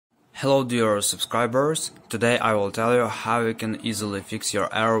Hello dear subscribers, today I will tell you how you can easily fix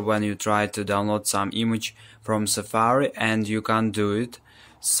your error when you try to download some image from Safari and you can't do it.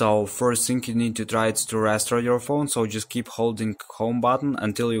 So first thing you need to try is to restart your phone, so just keep holding home button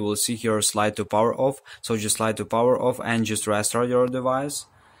until you will see here slide to power off. So just slide to power off and just restart your device.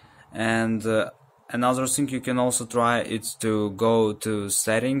 And another thing you can also try is to go to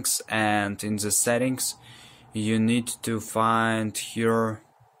settings, and in the settings you need to find here,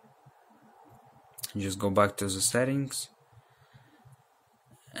 just go back to the settings,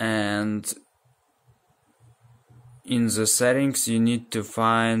 and in the settings you need to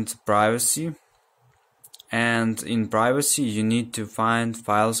find privacy, and in privacy you need to find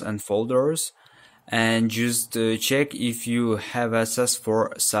files and folders, and just check if you have access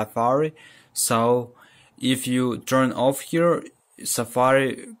for Safari. So if you turn off here,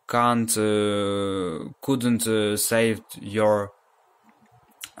 Safari couldn't save your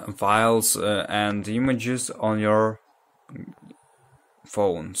files and images on your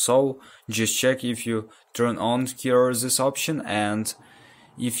phone. So just check if you turn on here this option, and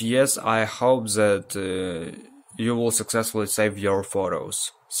if yes, I hope that you will successfully save your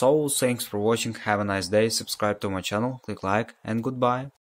photos. So thanks for watching, have a nice day, subscribe to my channel, click like, and goodbye.